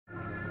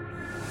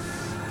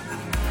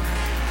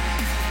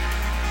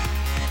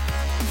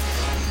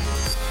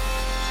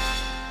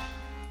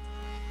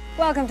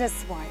Welcome to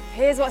Swipe.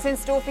 Here's what's in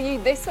store for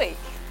you this week.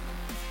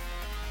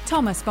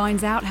 Thomas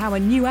finds out how a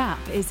new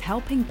app is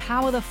helping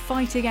power the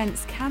fight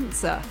against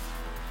cancer.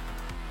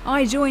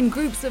 I join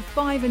groups of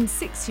 5 and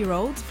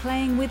 6-year-olds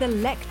playing with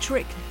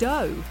electric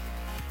dough.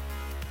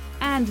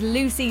 And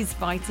Lucy's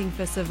fighting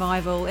for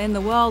survival in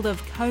the world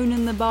of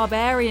Conan the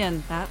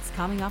Barbarian. That's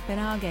coming up in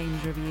our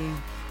games review.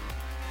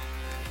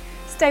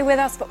 Stay with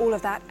us for all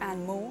of that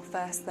and more.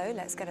 First though,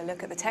 let's get a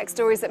look at the tech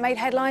stories that made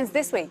headlines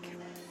this week.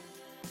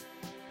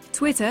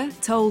 Twitter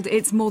told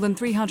its more than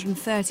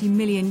 330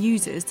 million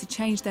users to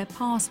change their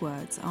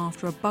passwords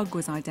after a bug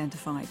was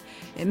identified.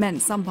 It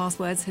meant some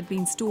passwords had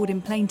been stored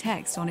in plain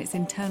text on its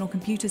internal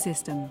computer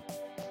system.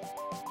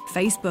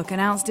 Facebook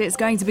announced it's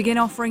going to begin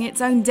offering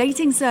its own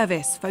dating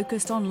service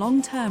focused on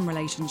long-term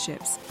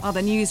relationships.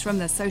 Other news from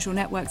the social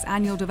network's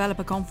annual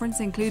developer conference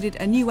included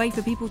a new way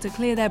for people to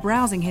clear their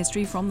browsing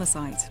history from the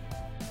site.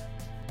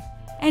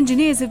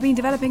 Engineers have been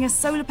developing a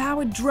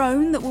solar-powered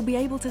drone that will be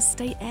able to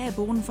stay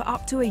airborne for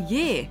up to a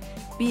year.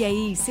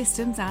 BAE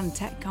Systems and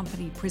tech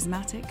company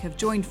Prismatic have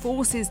joined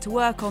forces to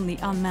work on the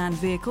unmanned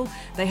vehicle.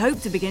 They hope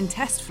to begin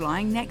test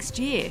flying next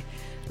year.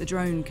 The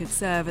drone could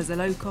serve as a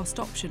low-cost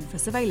option for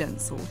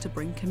surveillance or to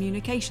bring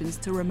communications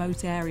to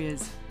remote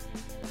areas.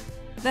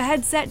 The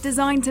headset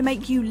designed to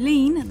make you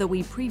lean, that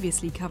we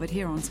previously covered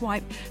here on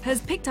Swipe,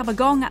 has picked up a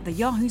gong at the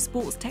Yahoo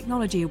Sports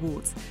Technology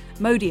Awards.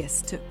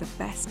 Modius took the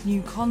Best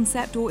New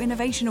Concept or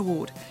Innovation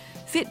Award.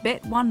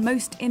 Fitbit won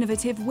Most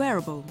Innovative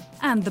Wearable.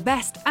 And the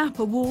Best App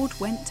Award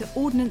went to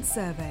Ordnance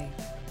Survey.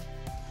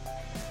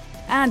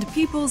 And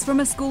pupils from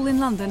a school in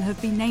London have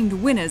been named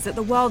winners at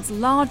the world's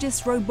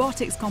largest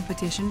robotics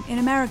competition in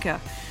America.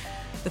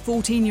 The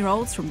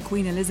 14-year-olds from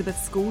Queen Elizabeth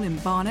School in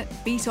Barnet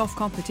beat off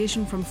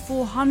competition from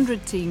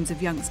 400 teams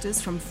of youngsters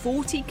from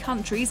 40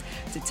 countries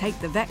to take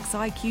the Vex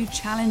IQ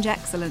Challenge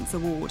Excellence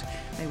Award.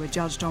 They were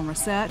judged on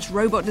research,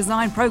 robot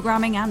design,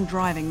 programming and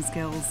driving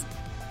skills.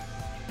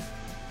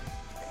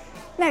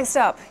 Next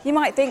up, you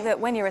might think that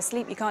when you're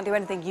asleep you can't do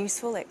anything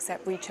useful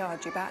except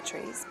recharge your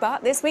batteries.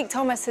 But this week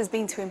Thomas has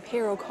been to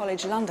Imperial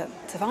College London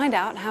to find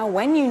out how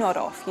when you nod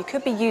off you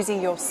could be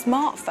using your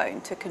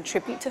smartphone to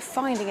contribute to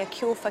finding a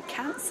cure for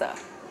cancer.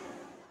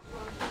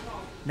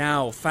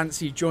 Now,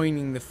 fancy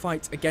joining the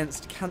fight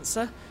against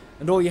cancer?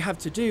 And all you have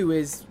to do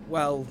is,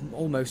 well,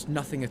 almost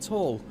nothing at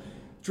all.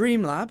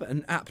 DreamLab,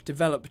 an app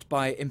developed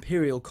by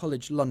Imperial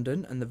College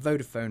London and the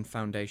Vodafone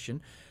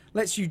Foundation,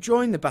 lets you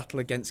join the battle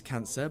against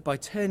cancer by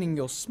turning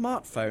your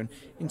smartphone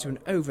into an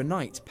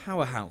overnight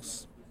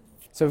powerhouse.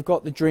 So we've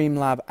got the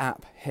DreamLab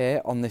app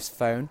here on this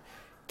phone.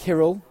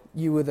 Kirill,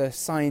 you were the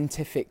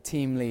scientific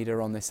team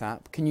leader on this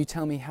app. Can you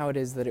tell me how it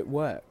is that it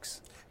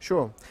works?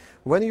 Sure.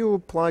 When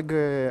you plug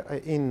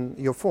in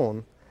your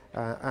phone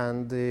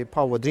and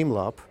power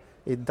DreamLab,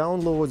 it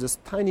downloads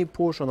a tiny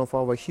portion of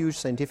our huge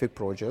scientific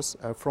projects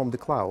from the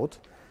cloud,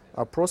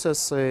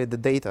 process the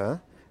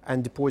data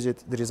and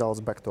deposit the results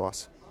back to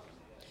us.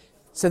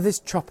 So this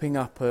chopping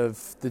up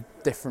of the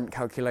different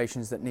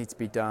calculations that need to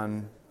be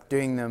done,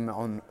 doing them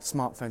on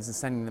smartphones and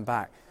sending them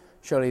back,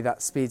 surely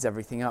that speeds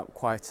everything up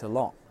quite a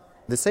lot.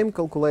 The same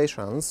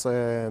calculations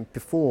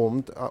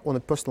performed on a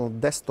personal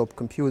desktop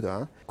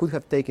computer could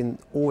have taken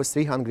over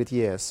 300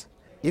 years.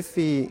 If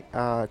we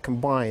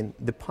combine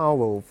the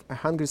power of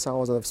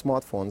 100,000 of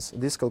smartphones,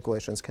 these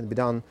calculations can be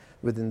done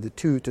within the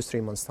 2 to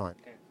 3 months' time.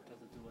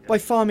 By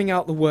farming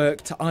out the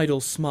work to idle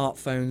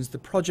smartphones, the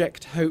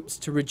project hopes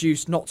to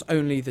reduce not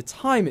only the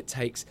time it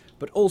takes,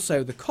 but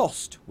also the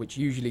cost, which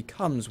usually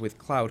comes with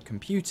cloud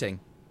computing.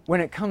 When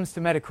it comes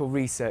to medical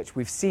research,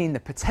 we've seen the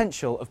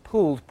potential of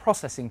pooled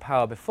processing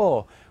power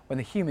before, when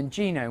the human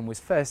genome was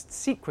first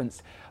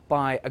sequenced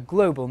by a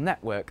global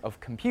network of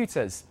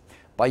computers.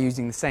 By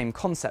using the same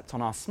concept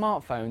on our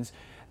smartphones,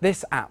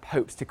 this app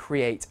hopes to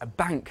create a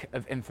bank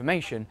of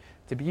information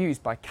to be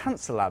used by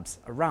cancer labs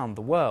around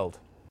the world.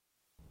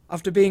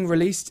 After being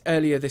released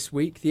earlier this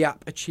week, the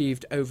app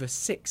achieved over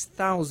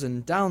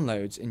 6,000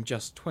 downloads in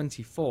just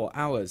 24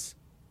 hours.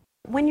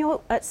 When you're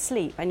at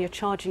sleep and you're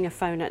charging your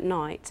phone at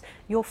night,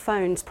 your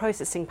phone's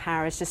processing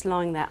power is just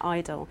lying there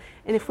idle.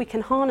 And if we can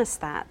harness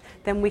that,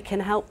 then we can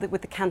help with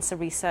the cancer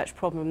research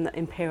problem that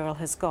Imperial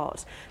has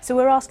got. So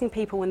we're asking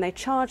people when they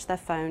charge their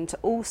phone to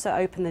also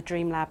open the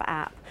DreamLab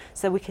app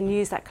so we can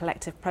use that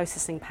collective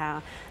processing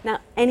power. Now,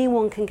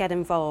 anyone can get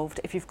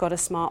involved if you've got a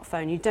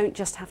smartphone. You don't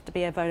just have to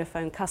be a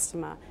Vodafone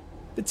customer.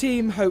 The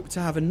team hope to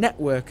have a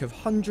network of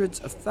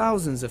hundreds of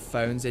thousands of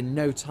phones in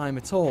no time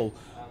at all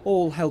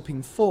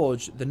helping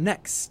forge the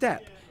next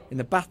step in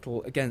the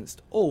battle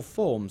against all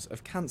forms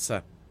of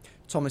cancer.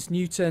 Thomas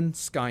Newton,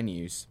 Sky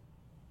News.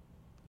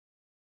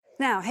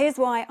 Now, here's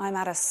why I'm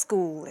at a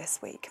school this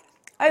week.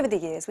 Over the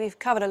years, we've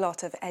covered a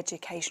lot of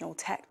educational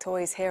tech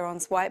toys here on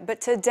Swipe, but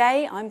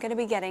today I'm going to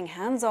be getting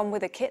hands-on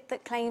with a kit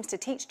that claims to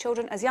teach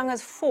children as young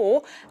as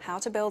 4 how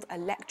to build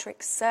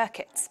electric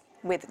circuits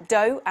with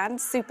dough and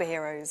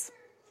superheroes.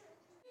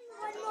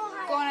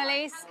 Go on,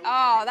 Elise.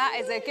 Oh, that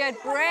is a good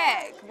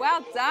brick.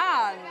 Well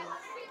done.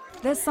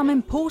 there's some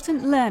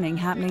important learning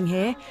happening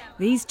here.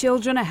 These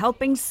children are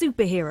helping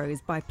superheroes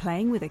by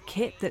playing with a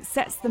kit that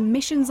sets the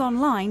missions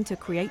online to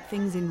create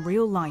things in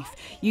real life,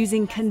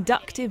 using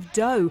conductive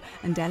dough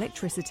and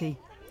electricity.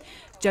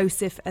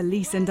 Joseph,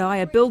 Elise and I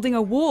are building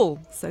a wall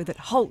so that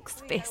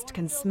Hulk's fist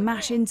can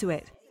smash into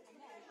it.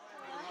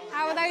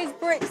 How are those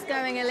bricks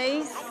going,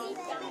 Elise?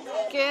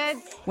 Good.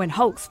 When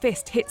Hulk's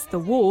fist hits the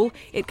wall,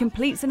 it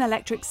completes an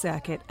electric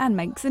circuit and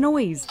makes a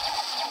noise.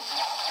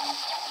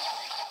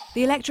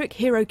 The electric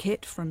hero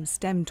kit from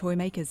STEM toy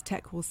makers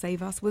Tech Will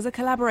Save Us was a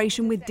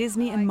collaboration with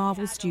Disney and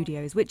Marvel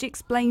Studios, which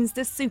explains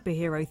the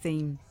superhero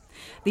theme.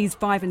 These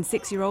 5- and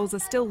 6-year-olds are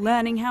still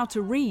learning how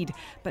to read,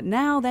 but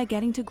now they're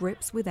getting to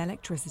grips with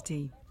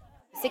electricity.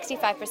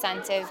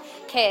 65% of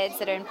kids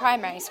that are in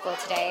primary school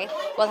today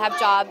will have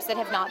jobs that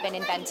have not been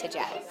invented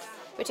yet,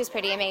 which is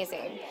pretty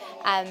amazing.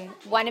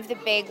 One of the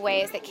big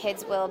ways that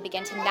kids will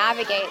begin to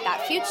navigate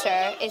that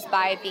future is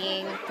by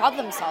being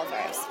problem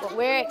solvers. What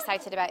we're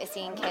excited about is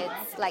seeing kids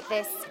like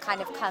this kind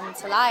of come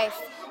to life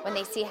when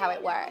they see how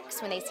it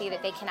works, when they see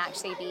that they can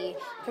actually be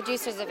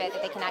producers of it,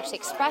 that they can actually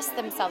express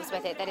themselves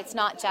with it, that it's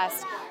not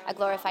just a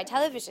glorified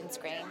television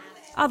screen.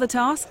 Other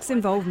tasks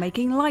involve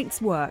making lights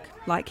work,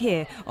 like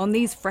here on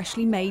these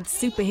freshly made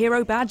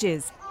superhero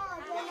badges.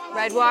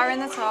 Red wire in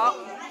the top,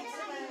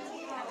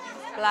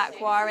 black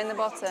wire in the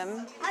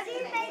bottom.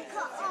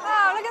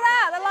 Oh, look at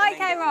that, the light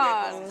came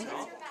on.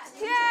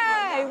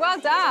 Yay, well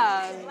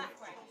done.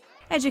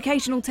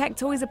 Educational tech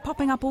toys are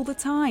popping up all the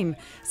time,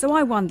 so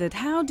I wondered,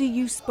 how do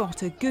you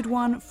spot a good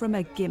one from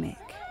a gimmick?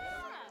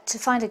 To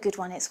find a good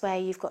one, it's where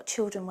you've got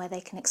children where they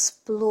can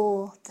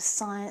explore the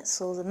science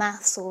or the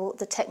maths or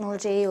the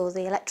technology or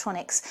the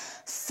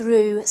electronics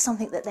through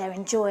something that they're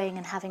enjoying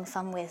and having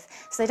fun with,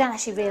 so they don't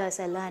actually realise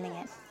they're learning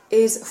it.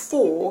 Is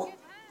 4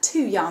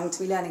 too young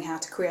to be learning how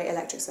to create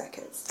electric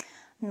circuits?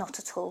 Not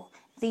at all.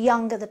 The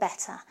younger the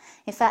better.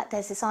 In fact,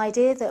 there's this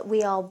idea that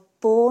we are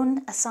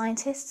born as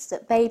scientists,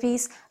 that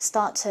babies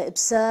start to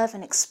observe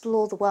and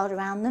explore the world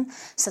around them.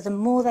 So the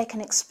more they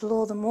can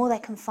explore, the more they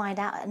can find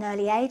out at an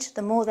early age,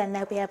 the more then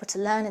they'll be able to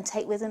learn and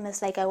take with them as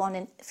they go on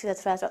and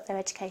further up their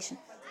education.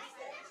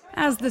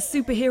 As the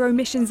superhero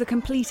missions are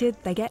completed,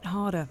 they get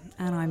harder,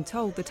 and I'm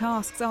told the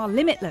tasks are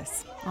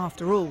limitless.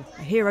 After all,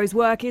 a hero's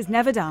work is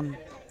never done.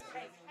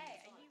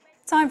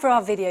 Time for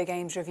our video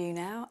games review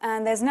now,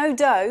 and there's no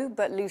dough,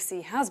 but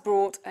Lucy has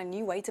brought a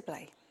new way to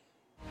play.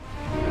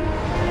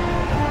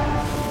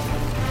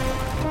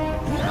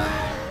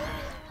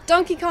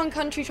 Donkey Kong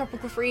Country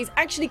Tropical Freeze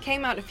actually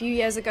came out a few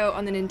years ago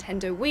on the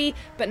Nintendo Wii,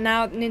 but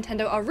now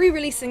Nintendo are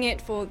re-releasing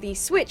it for the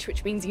Switch,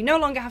 which means you no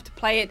longer have to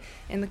play it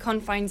in the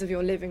confines of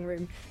your living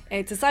room.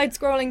 It's a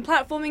side-scrolling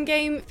platforming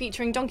game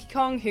featuring Donkey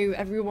Kong, who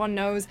everyone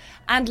knows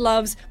and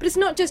loves, but it's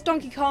not just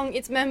Donkey Kong,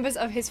 it's members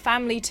of his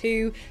family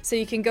too, so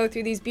you can go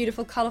through these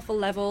beautiful, colourful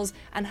levels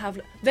and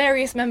have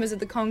various members of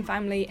the Kong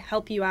family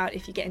help you out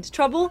if you get into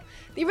trouble.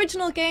 The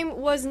original game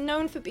was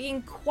known for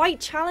being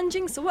quite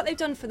challenging, so what they've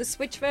done for the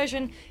Switch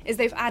version is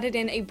they've added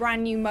in a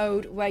brand new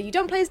mode where you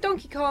don't play as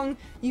Donkey Kong,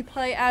 you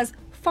play as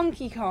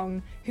Funky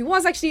Kong, who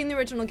was actually in the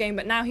original game,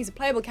 but now he's a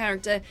playable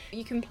character.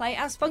 You can play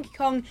as Funky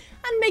Kong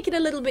and make it a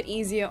little bit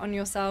easier on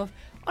yourself.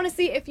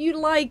 Honestly, if you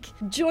like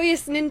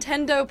joyous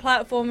Nintendo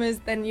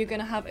platformers, then you're going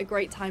to have a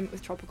great time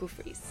with Tropical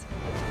Freeze.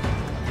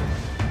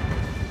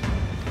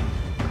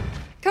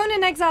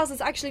 Conan Exiles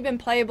has actually been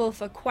playable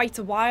for quite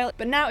a while,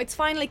 but now it's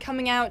finally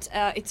coming out,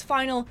 its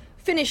final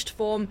finished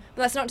form,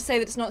 but that's not to say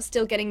that it's not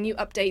still getting new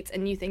updates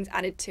and new things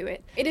added to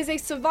it. It is a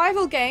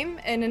survival game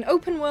in an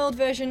open world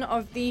version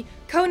of the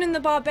Conan the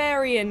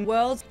Barbarian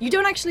world. You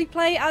don't actually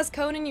play as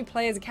Conan, you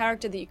play as a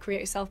character that you create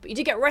yourself, but you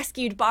do get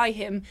rescued by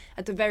him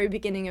at the very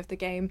beginning of the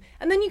game,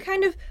 and then you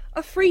kind of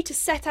are free to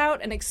set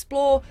out and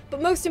explore,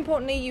 but most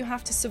importantly you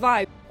have to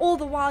survive. All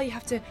the while you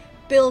have to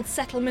build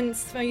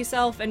settlements for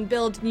yourself and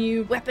build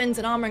new weapons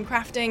and armor and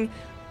crafting.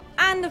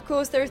 And of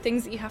course there are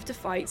things that you have to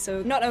fight,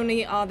 so not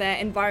only are there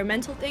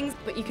environmental things,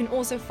 but you can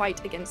also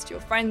fight against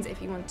your friends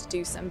if you want to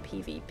do some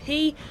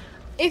PvP.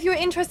 If you're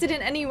interested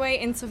in any way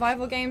in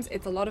survival games,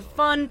 it's a lot of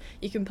fun.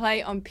 You can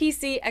play on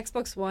PC,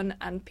 Xbox One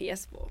and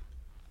PS4.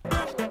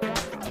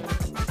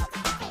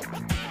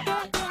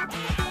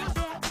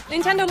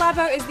 Nintendo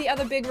Labo is the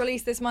other big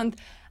release this month,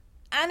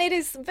 and it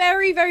is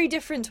very, very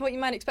different to what you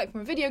might expect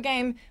from a video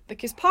game,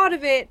 because part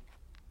of it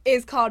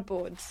is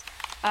cardboard.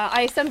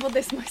 I assembled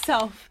this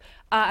myself.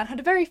 And had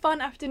a very fun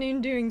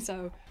afternoon doing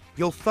so.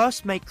 You'll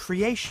first make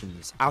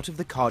creations out of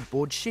the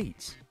cardboard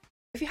sheets.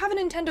 If you have a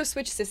Nintendo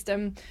Switch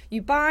system,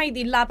 you buy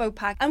the Labo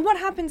pack, and what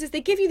happens is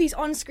they give you these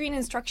on-screen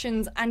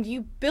instructions and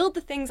you build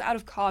the things out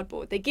of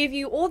cardboard. They give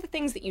you all the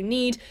things that you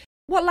need.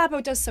 What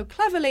Labo does so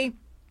cleverly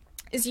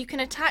is you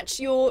can attach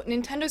your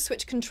Nintendo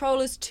Switch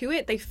controllers to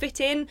it. They fit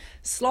in,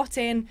 slot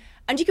in,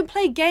 and you can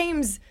play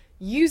games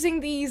using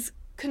these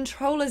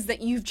controllers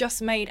that you've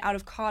just made out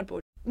of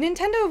cardboard.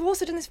 Nintendo have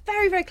also done this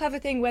very, very clever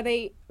thing where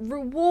they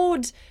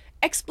reward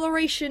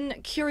exploration,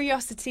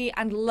 curiosity,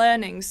 and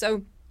learning.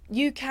 So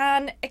You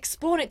can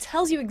explore, and it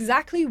tells you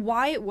exactly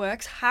why it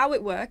works, how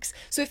it works.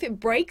 So if it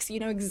breaks,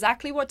 you know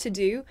exactly what to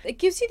do. It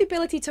gives you the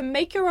ability to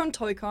make your own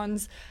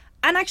Toy-Cons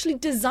and actually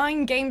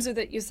design games with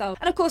it yourself.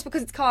 And of course,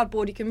 because it's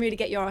cardboard, you can really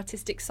get your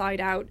artistic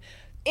side out.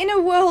 In a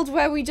world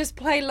where we just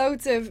play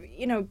loads of,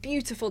 you know,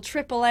 beautiful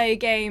AAA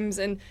games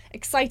and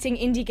exciting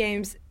indie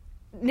games,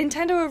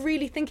 Nintendo are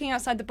really thinking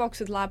outside the box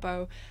with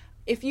Labo.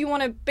 If you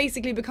want to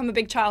basically become a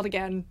big child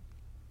again,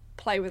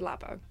 play with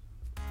Labo.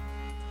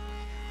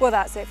 Well,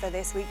 that's it for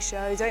this week's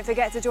show. Don't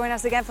forget to join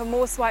us again for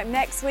more Swipe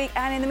next week.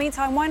 And in the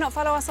meantime, why not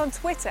follow us on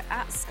Twitter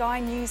 @Sky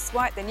News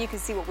Swipe? Then you can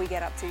see what we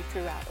get up to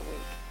throughout the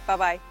week.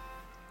 Bye-bye.